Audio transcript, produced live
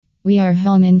We are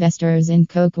home investors in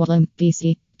Coquitlam,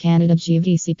 BC, Canada.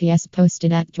 GVCPS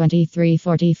posted at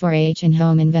 2344H in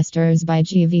Home Investors by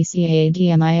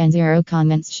GVCADMIN. Zero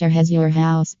comments. Share. Has your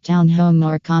house, townhome,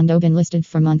 or condo been listed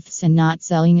for months and not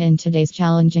selling in today's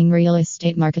challenging real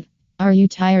estate market? Are you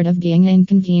tired of being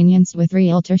inconvenienced with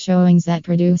realtor showings that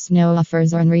produce no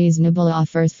offers or unreasonable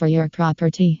offers for your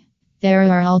property? There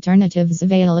are alternatives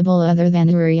available other than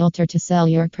a realtor to sell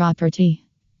your property.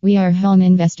 We are home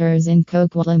investors in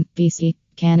Coquitlam, BC,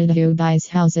 Canada, who buys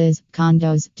houses,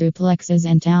 condos, duplexes,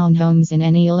 and townhomes in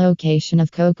any location of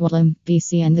Coquitlam,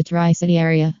 BC, and the Tri-City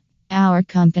area. Our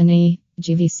company,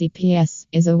 GVCPS,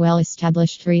 is a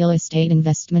well-established real estate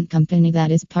investment company that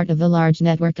is part of a large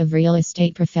network of real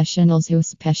estate professionals who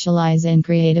specialize in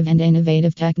creative and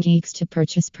innovative techniques to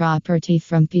purchase property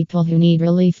from people who need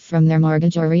relief from their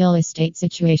mortgage or real estate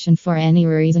situation for any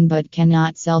reason but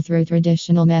cannot sell through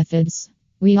traditional methods.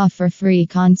 We offer free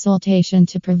consultation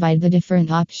to provide the different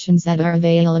options that are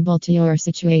available to your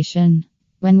situation.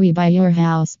 When we buy your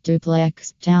house,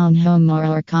 duplex, townhome,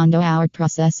 or condo, our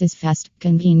process is fast,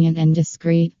 convenient, and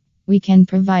discreet. We can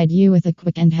provide you with a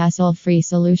quick and hassle-free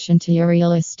solution to your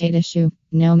real estate issue,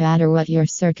 no matter what your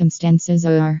circumstances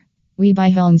are. We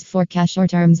buy homes for cash or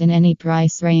terms in any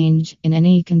price range, in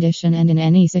any condition, and in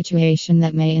any situation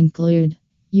that may include.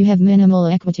 You have minimal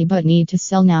equity but need to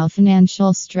sell now.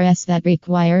 Financial stress that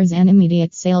requires an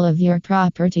immediate sale of your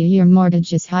property. Your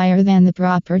mortgage is higher than the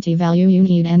property value. You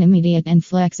need an immediate and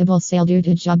flexible sale due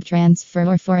to job transfer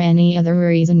or for any other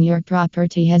reason. Your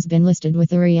property has been listed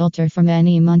with a realtor for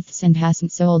many months and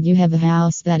hasn't sold. You have a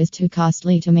house that is too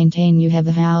costly to maintain. You have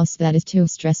a house that is too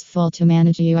stressful to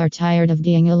manage. You are tired of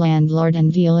being a landlord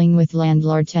and dealing with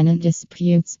landlord-tenant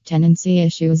disputes, tenancy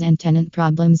issues, and tenant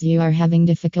problems. You are having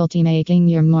difficulty making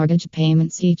your mortgage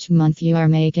payments each month. You are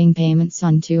making payments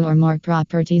on 2 or more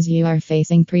properties. You are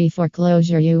facing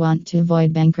pre-foreclosure. You want to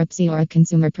avoid bankruptcy or a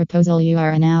consumer proposal. You are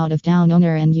an out-of-town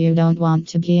owner and you don't want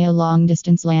to be a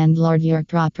long-distance landlord. Your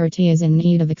property is in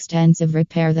need of extensive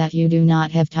repair that you do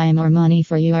not have time or money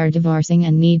for. You are divorcing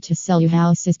and need to sell. Your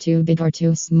house is too big or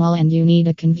too small and you need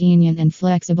a convenient and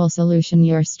flexible solution.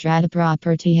 Your strata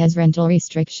property has rental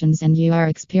restrictions and you are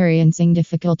experiencing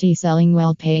difficulty selling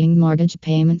while paying mortgage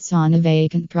payments on a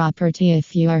vacant property.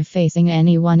 If you are facing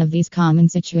any one of these common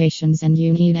situations and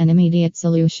you need an immediate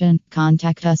solution,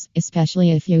 contact us,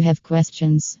 especially if you have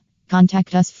questions.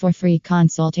 Contact us for free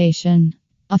consultation.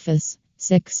 Office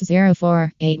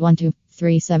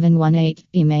 604-812-3718.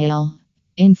 Email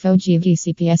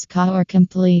info@gvcps.ca or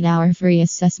complete our free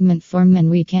assessment form and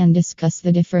we can discuss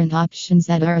the different options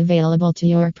that are available to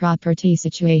your property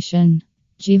situation.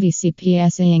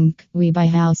 GVCPS Inc. We buy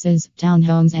houses,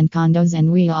 townhomes, and condos,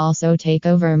 and we also take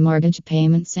over mortgage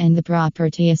payments and the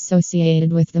property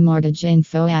associated with the mortgage.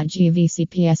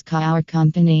 Info@gvcps.ca. Our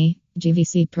company,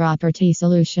 GVC Property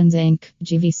Solutions Inc.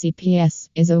 GVCPS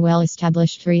is a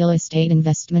well-established real estate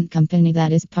investment company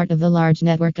that is part of a large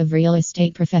network of real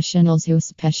estate professionals who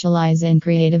specialize in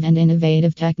creative and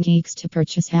innovative techniques to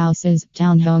purchase houses,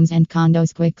 townhomes, and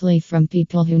condos quickly from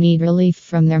people who need relief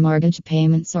from their mortgage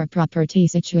payments or property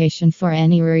situation for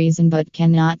any reason but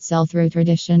cannot sell through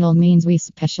traditional means. We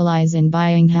specialize in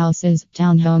buying houses,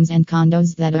 townhomes, and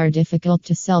condos that are difficult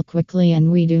to sell quickly, and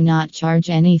we do not charge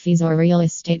any fees or real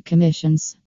estate commissions.